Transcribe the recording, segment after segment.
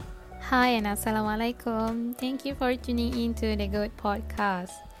Hi and Assalamualaikum. Thank you for tuning in to the Good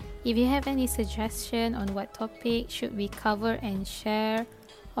Podcast. If you have any suggestion on what topic should we cover and share,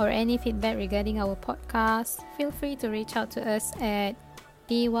 or any feedback regarding our podcast, feel free to reach out to us at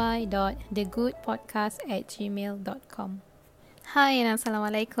dy.thegoodpodcast@gmail.com. Hi and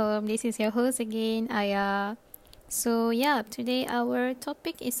Assalamualaikum. This is your host again, Aya. Today our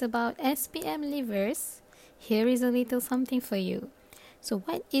topic is about SPM levers. Here is a little something for you. So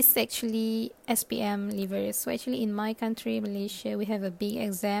what is actually SPM levers? So actually in my country, Malaysia, we have a big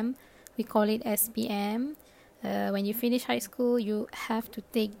exam. We call it SPM. When you finish high school, you have to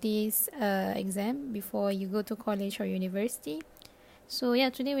take this exam before you go to college or university. So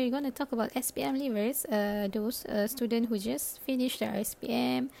today we're going to talk about SPM levers, those students who just finished their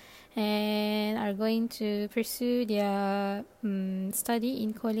SPM and are going to pursue their study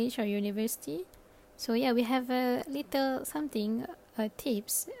in college or university. So we have a little something,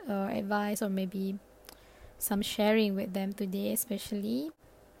 tips or advice or maybe some sharing with them today, especially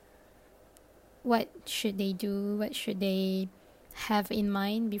what should they do, what should they have in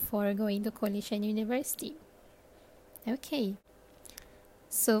mind before going to college and university. Okay.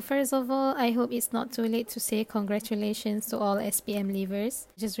 So first of all, I hope it's not too late to say congratulations to all SPM leavers.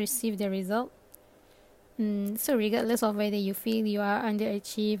 Just received the result. So regardless of whether you feel you are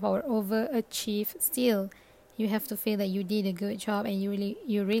underachieved or overachieved, still you have to feel that you did a good job and you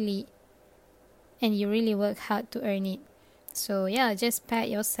really work hard to earn it. So just pat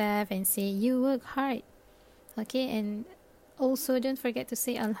yourself and say you work hard. Okay, and also don't forget to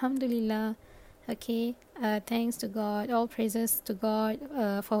say Alhamdulillah. Okay, thanks to God, all praises to God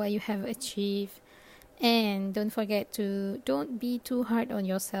for what you have achieved. And don't forget to don't be too hard on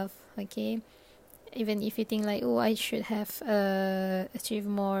yourself. Okay, even if you think like, oh, I should have achieved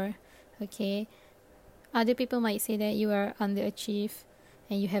more. Okay, other people might say that you are underachieved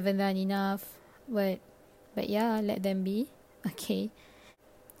and you haven't done enough, but let them be. Okay,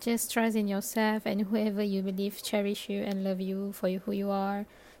 just trust in yourself, and whoever you believe cherish you and love you for who you are.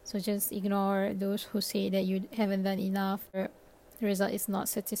 So just ignore those who say that you haven't done enough, or the result is not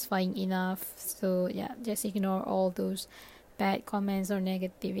satisfying enough. So just ignore all those bad comments or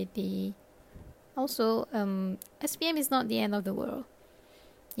negativity. Also, SPM is not the end of the world.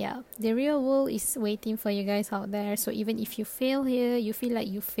 The real world is waiting for you guys out there. So even if you fail here, you feel like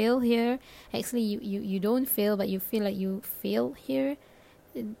you fail here. Actually, you don't fail, but you feel like you fail here.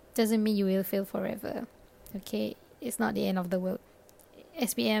 It doesn't mean you will fail forever. Okay, it's not the end of the world.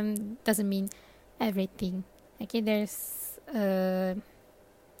 SPM doesn't mean everything. Okay, there's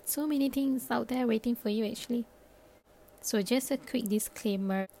so many things out there waiting for you actually. So just a quick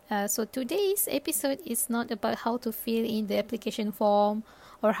disclaimer. So today's episode is not about how to fill in the application form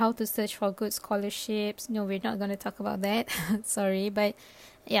or how to search for good scholarships. No, we're not going to talk about that. Sorry, but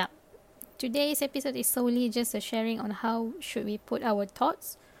today's episode is solely just a sharing on how should we put our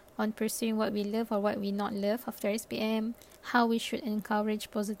thoughts on pursuing what we love or what we not love after SPM, how we should encourage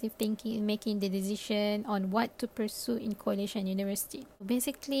positive thinking in making the decision on what to pursue in college and university.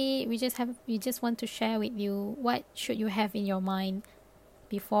 Basically, we just want to share with you what should you have in your mind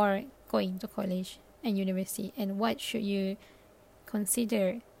before going to college and university, and what should you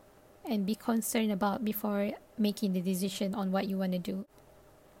consider and be concerned about before making the decision on what you want to do.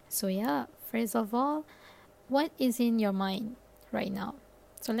 So first of all, what is in your mind right now?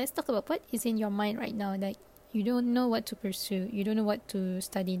 So let's talk about what is in your mind right now. Like, you don't know what to pursue. You don't know what to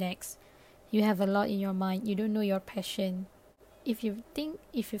study next. You have a lot in your mind. You don't know your passion. If you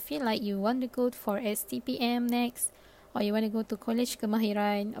feel like you want to go for STPM next, or you want to go to college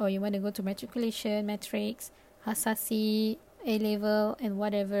kemahiran, or you want to go to matriculation, matrix, asasi, A-level, and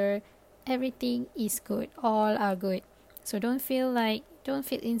whatever, everything is good. All are good. So don't feel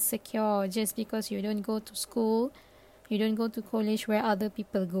insecure just because you don't go to school. You don't go to college where other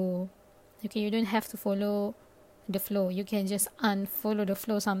people go. Okay, you don't have to follow the flow. You can just unfollow the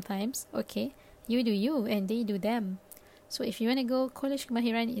flow sometimes. Okay, you do you and they do them. So if you want to go, college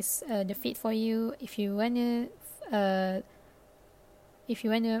kemahiran is the fit for you. If you want to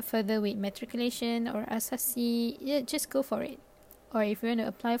further with matriculation or asasi, just go for it. Or if you want to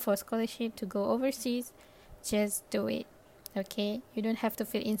apply for a scholarship to go overseas, just do it. Okay, you don't have to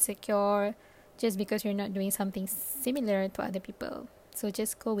feel insecure just because you're not doing something similar to other people. So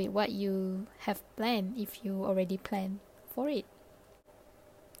just go with what you have planned if you already planned for it.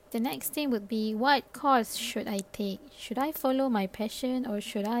 The next thing would be, what course should I take? Should I follow my passion or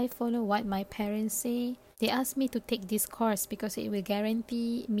should I follow what my parents say? They asked me to take this course because it will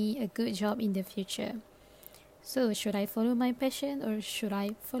guarantee me a good job in the future. So should I follow my passion or should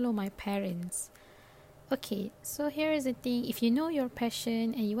I follow my parents? Okay, so here is the thing. If you know your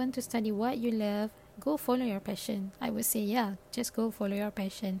passion and you want to study what you love, go follow your passion. I would say, yeah, just go follow your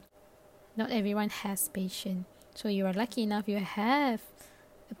passion. Not everyone has passion. So you are lucky enough you have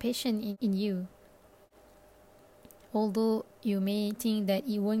a passion in you. Although you may think that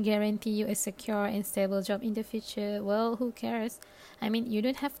it won't guarantee you a secure and stable job in the future, well, who cares? I mean, you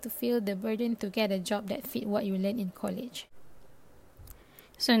don't have to feel the burden to get a job that fit what you learned in college.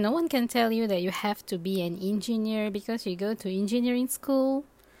 So no one can tell you that you have to be an engineer because you go to engineering school.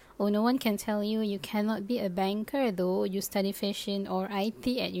 Or no one can tell you you cannot be a banker though you study fashion or IT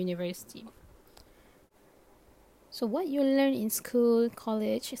at university. So what you learn in school,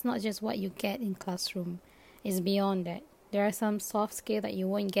 college, is not just what you get in classroom. It's beyond that. There are some soft skills that you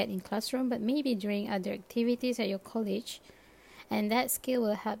won't get in classroom, but maybe during other activities at your college, and that skill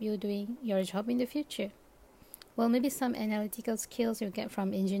will help you doing your job in the future. Well, maybe some analytical skills you get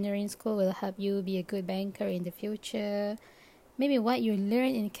from engineering school will help you be a good banker in the future. Maybe what you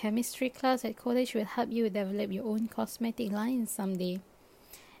learn in chemistry class at college will help you develop your own cosmetic line someday.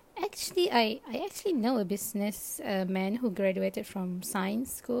 Actually, I actually know a business man who graduated from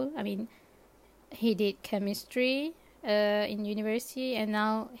science school. I mean, he did chemistry in university and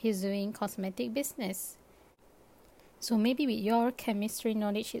now he's doing cosmetic business. So maybe with your chemistry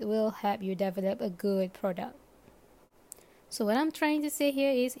knowledge, it will help you develop a good product. So what I'm trying to say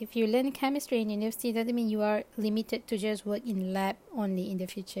here is if you learn chemistry in university, doesn't mean you are limited to just work in lab only in the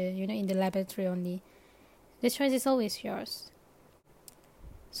future, in the laboratory only. The choice is always yours.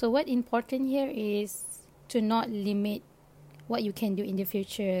 So what important here is to not limit what you can do in the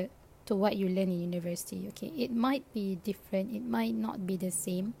future to what you learn in university. Okay, it might be different, it might not be the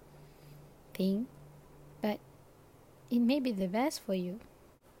same thing, but it may be the best for you.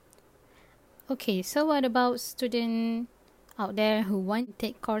 Okay, so what about students out there who want to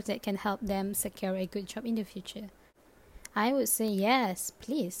take course that can help them secure a good job in the future? I would say yes,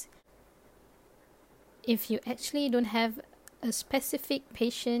 please. If you actually don't have a specific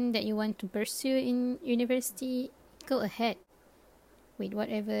passion that you want to pursue in university, go ahead with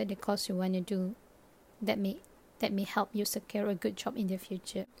whatever the course you want to do that may help you secure a good job in the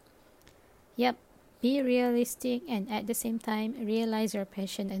future. Yep, be realistic and at the same time realize your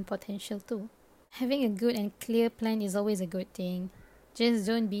passion and potential too. Having a good and clear plan is always a good thing. Just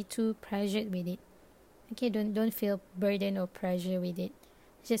don't be too pressured with it. Okay, don't feel burden or pressure with it.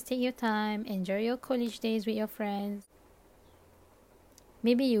 Just take your time, enjoy your college days with your friends.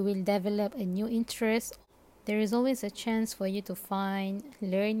 Maybe you will develop a new interest. There is always a chance for you to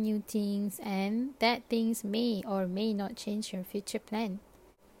learn new things, and that things may or may not change your future plan.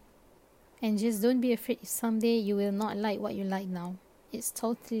 And just don't be afraid if someday you will not like what you like now. It's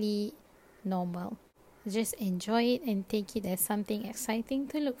totally normal. Just enjoy it and take it as something exciting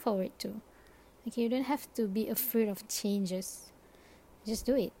to look forward to. Okay, you don't have to be afraid of changes. Just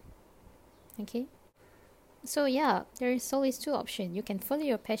do it. Okay? So yeah, there is always two options. You can follow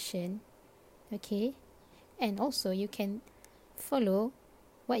your passion, okay? And also you can follow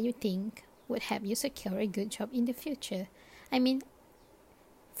what you think would help you secure a good job in the future. I mean,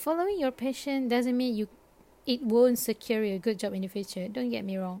 following your passion doesn't mean it won't secure you a good job in the future. Don't get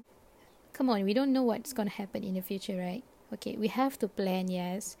me wrong. Come on, we don't know what's going to happen in the future, right? Okay, we have to plan,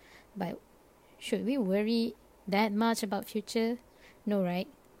 yes, but should we worry that much about future? No, right?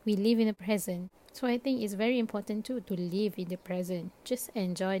 We live in the present. So I think it's very important too to live in the present. Just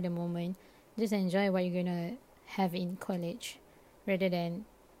enjoy the moment. Just enjoy what you're going to have in college rather than,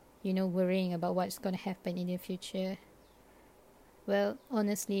 worrying about what's going to happen in the future. Well,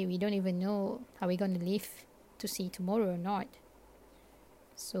 honestly, we don't even know how we're going to live to see tomorrow or not.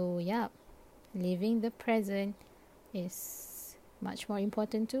 So yeah, living the present is much more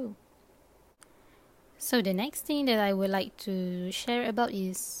important too. So the next thing that I would like to share about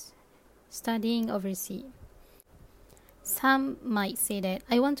is studying overseas. Some might say that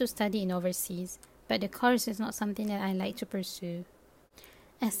I want to study in overseas, but the course is not something that I like to pursue.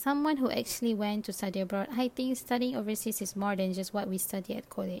 As someone who actually went to study abroad, I think studying overseas is more than just what we study at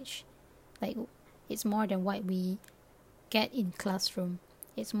college. Like, it's more than what we get in classroom.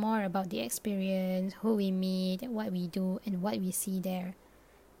 It's more about the experience, who we meet, what we do, and what we see there.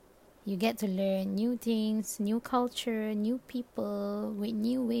 You get to learn new things, new culture, new people with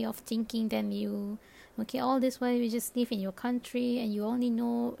new way of thinking than you. Okay, all this while you just live in your country and you only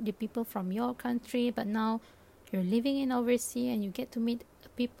know the people from your country, but now you're living in overseas and you get to meet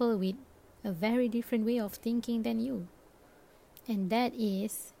people with a very different way of thinking than you. And that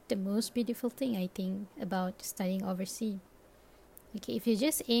is the most beautiful thing, I think, about studying overseas. Okay, if you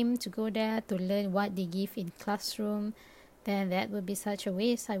just aim to go there to learn what they give in classroom, then that would be such a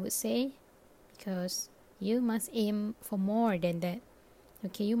waste, I would say, because you must aim for more than that.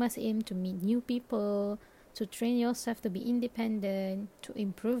 Okay, you must aim to meet new people, to train yourself to be independent, to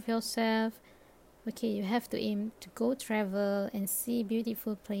improve yourself. Okay, you have to aim to go travel and see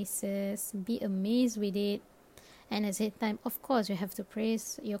beautiful places, be amazed with it. And at the same time, of course, you have to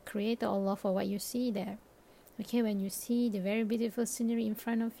praise your Creator Allah for what you see there. Okay, when you see the very beautiful scenery in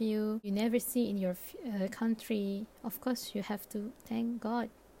front of you, you never see in your country, of course, you have to thank God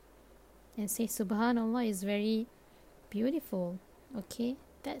and say Subhanallah is very beautiful. Okay,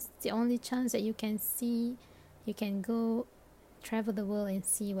 that's the only chance that you can see. You can go travel the world and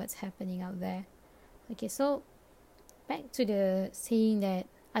see what's happening out there. Okay, so back to the saying that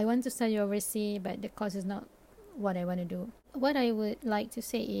I want to study overseas, but the course is not what I want to do. What I would like to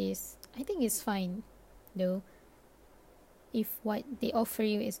say is, I think it's fine though if what they offer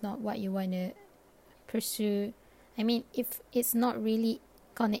you is not what you want to pursue. I mean, if it's not really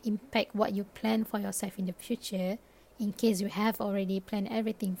gonna impact what you plan for yourself in the future, in case you have already planned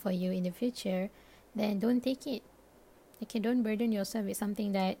everything for you in the future, then don't take it. Okay, don't burden yourself with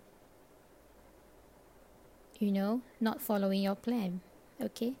something that, not following your plan.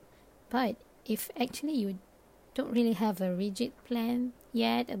 Okay, but if actually you don't really have a rigid plan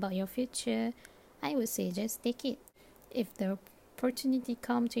yet about your future, I would say just take it. If the opportunity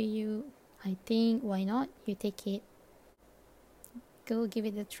come to you, I think why not you take it. Go give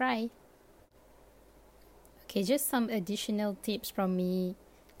it a try. Okay, just some additional tips from me.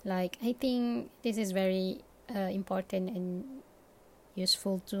 Like, I think this is very important and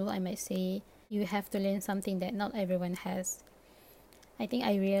useful too, I might say. You have to learn something that not everyone has. I think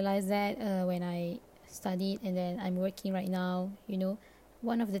I realized that when I studied and then I'm working right now.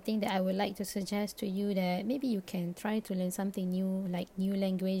 One of the things that I would like to suggest to you, that maybe you can try to learn something new, like new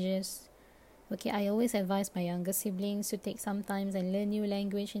languages. Okay, I always advise my younger siblings to take some time and learn new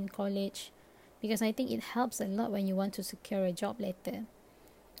language in college, because I think it helps a lot when you want to secure a job later.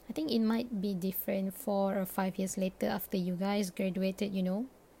 I think it might be different 4 or 5 years later after you guys graduated, you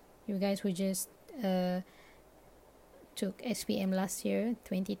guys who just took SPM last year,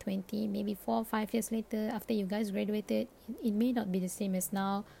 2020, maybe 4 or 5 years later after you guys graduated, it may not be the same as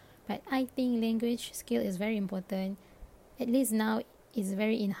now, but I think language skill is very important. At least now it's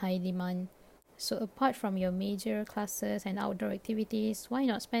very in high demand. So apart from your major classes and outdoor activities, why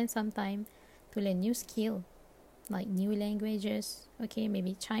not spend some time to learn new skill, like new languages? Okay,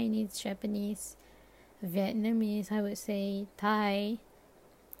 maybe Chinese, Japanese, Vietnamese, I would say, Thai,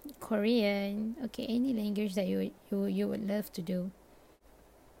 Korean, okay, any language that you would love to do.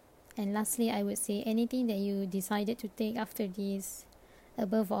 And lastly, I would say anything that you decided to take after this,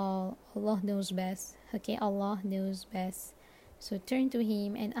 above all, Allah knows best. Okay, Allah knows best. So turn to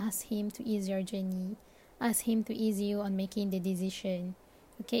Him and ask Him to ease your journey. Ask Him to ease you on making the decision.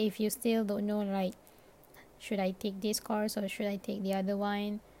 Okay, if you still don't know, like, should I take this course or should I take the other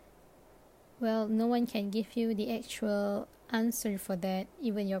one? Well, no one can give you the actual answer for that,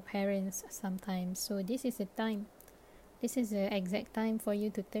 even your parents sometimes. So this is the time. This is the exact time for you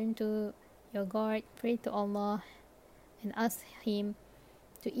to turn to your God, pray to Allah, and ask Him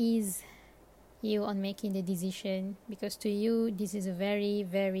to ease you on making the decision, because to you this is a very,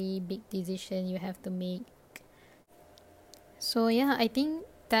 very big decision you have to make. So yeah, I think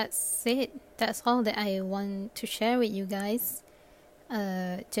that's it. That's all that I want to share with you guys.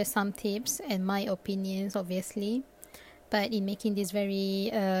 Just some tips and my opinions, obviously. But in making this very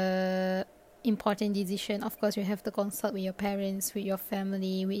important decision, of course, you have to consult with your parents, with your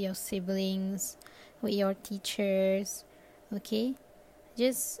family, with your siblings, with your teachers. Okay,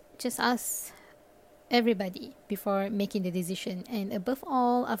 just ask everybody before making the decision. And above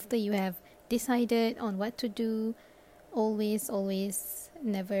all, after you have decided on what to do, always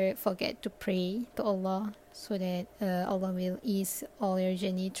never forget to pray to Allah, so that Allah will ease all your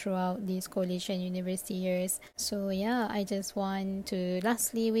journey throughout these college and university years. So yeah, I just want to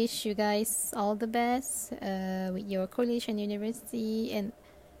lastly wish you guys all the best with your college and university, and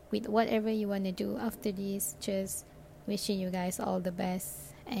with whatever you want to do after this. Just wishing you guys all the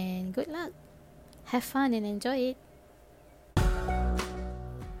best and good luck. Have fun and enjoy it.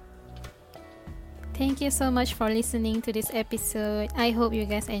 Thank you so much for listening to this episode. I hope you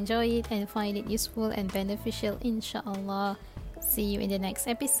guys enjoy it and find it useful and beneficial, inshallah. See you in the next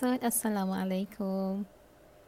episode. Assalamualaikum.